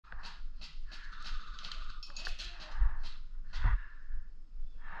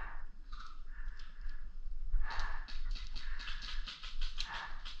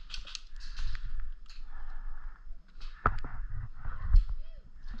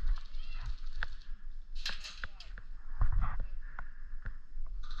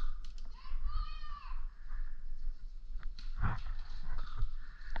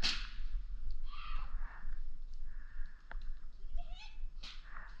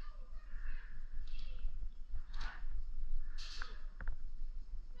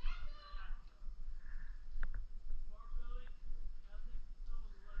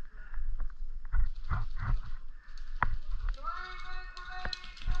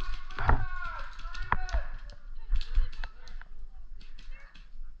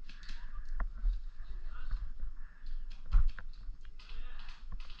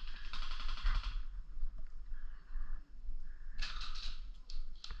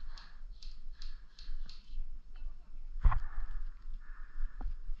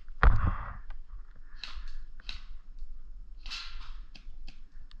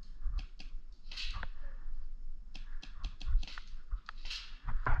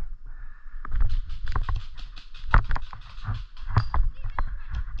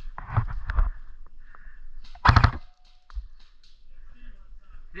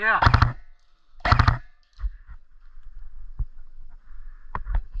Yeah.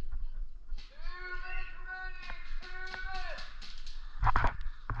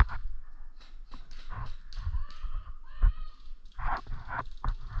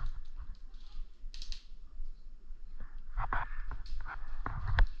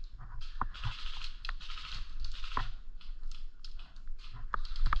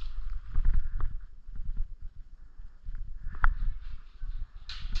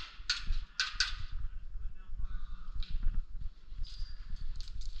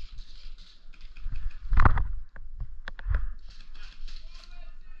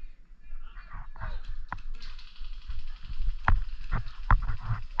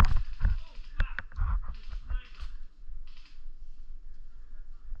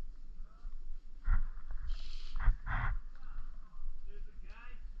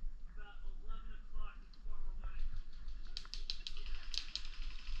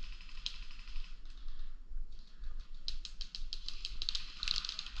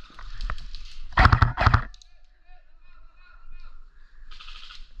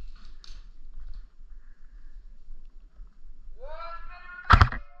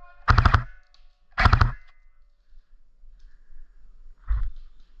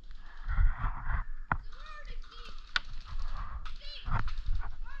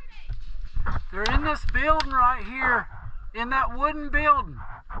 They're in this building right here, in that wooden building,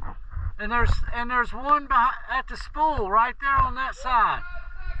 and there's one behind, at the spool right there on that side.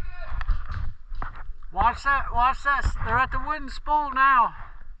 Watch that! Watch that! They're at the wooden spool now,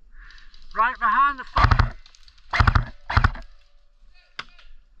 right behind the phone.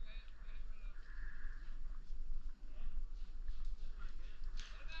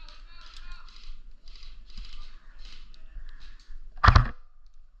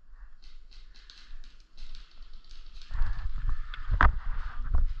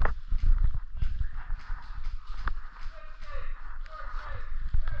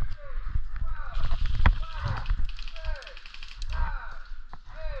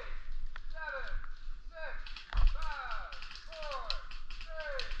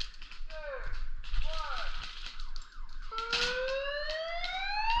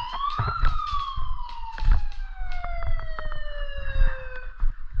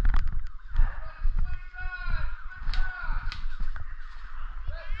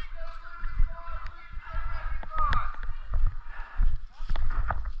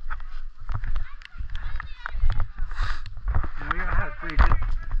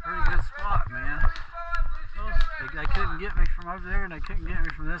 They couldn't get me from over there, and they couldn't get me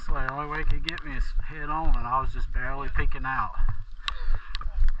from this way. The only way they could get me is head on, and I was just barely peeking out.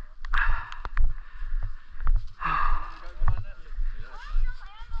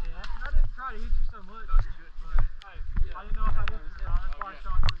 To hit you so much. No, you're good. But, hey, I didn't know if I hit you or not. That's why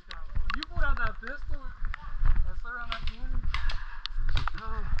Sean freaked out. When you pulled out that pistol, that's around that corner.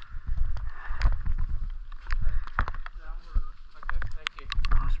 Okay, thank you.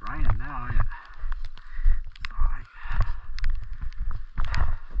 Oh, it's raining now, ain't it? It's alright.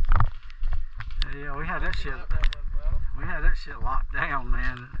 Yeah, we had that shit. We had that shit locked down,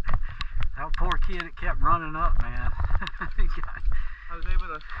 man. That poor kid that kept running up, man. I was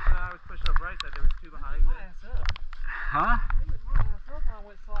able to, when I was pushing up right side, there was two behind me. Huh? He lit my ass up when I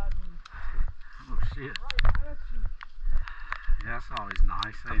went sliding. Oh shit. Right at you. Yeah, that's always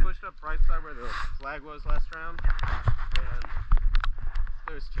nice. I pushed up right side where the flag was last round, and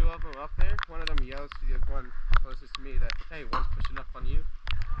there was two of them up there. One of them yells to the one closest to me that, hey, one's pushing up on you.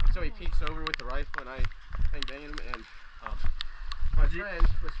 So he peeks over with the rifle, and I bang him, and my friend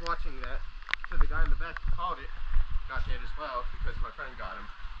was watching that, so the guy in the back called it. Got hit as well because my friend got him.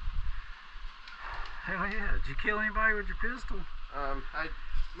 Hell yeah. Did you kill anybody with your pistol?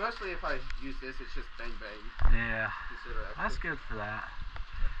 Mostly if I use this, it's just bang bang. Yeah. That's good for that.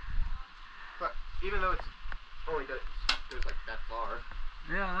 But even though it's only goes like that far.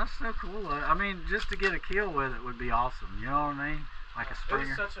 Yeah, that's so cool. I mean, just to get a kill with it would be awesome. You know what I mean? Like a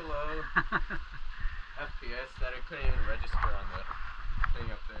Springer. It was such a low FPS that it couldn't even register on the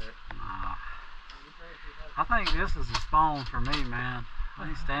thing up there. I think this is a spawn for me, man. I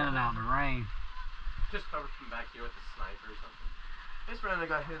ain't standing out in the rain. Just covered from back here with a sniper or something. This round I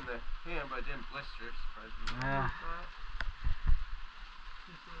got hit in the hand, but it didn't blister, surprisingly. Yeah.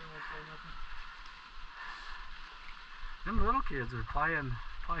 Them little kids are they play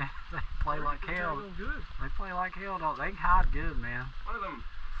like hell. They play like hell, don't they? They can hide good, man. One of them,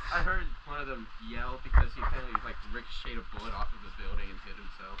 I heard one of them yell because he apparently like ricocheted a bullet off of the building and hit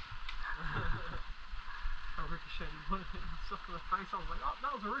himself. A ricochet bullet hit himself in the face. I was like, oh,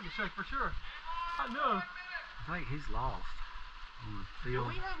 that was a ricochet for sure. I know. I think he's lost. Do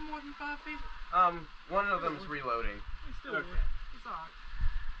we have more than 5 feet? One of them's reloading. We still won. It's alright.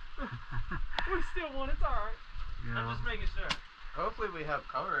 We still won. It's alright. Yeah. I'm just making sure. Hopefully we have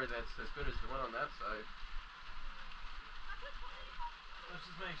cover that's as good as the one on that side. Let's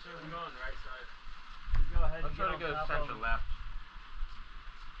just make sure we're going the right side. Let's go ahead and I'll try to go center left.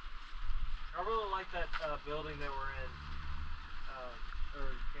 I really like that building that we're in. Or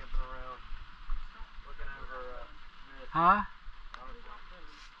camping around. Looking over Huh?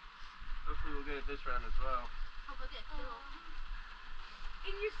 Hopefully we'll get it this round as well.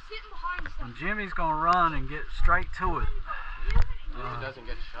 And you're sitting behind stuff. And Jimmy's gonna run and get straight to it. He doesn't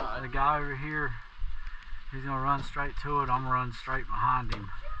get shot. The guy over here, he's gonna run straight to it. I'm gonna run straight behind him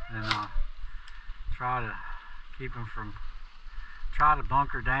and try to keep him from, try to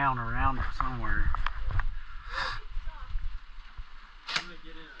bunker down around it somewhere. I'm gonna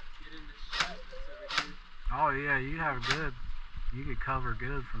get in the shack over here. Oh yeah, you could cover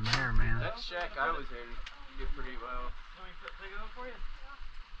good from there, man. That shack I was in did pretty well. Let me pick it up for you.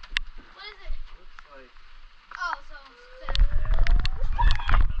 What is it? Looks like Oh, so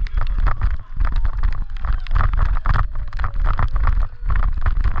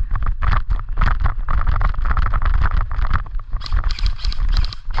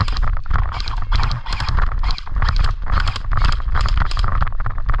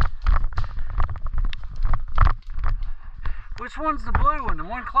Which one's the blue one? The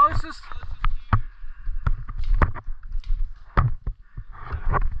one closest?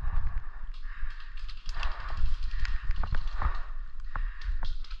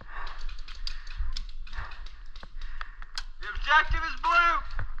 the objective is blue!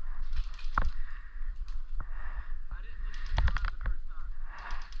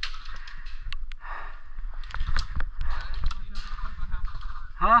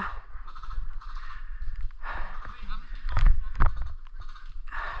 Huh?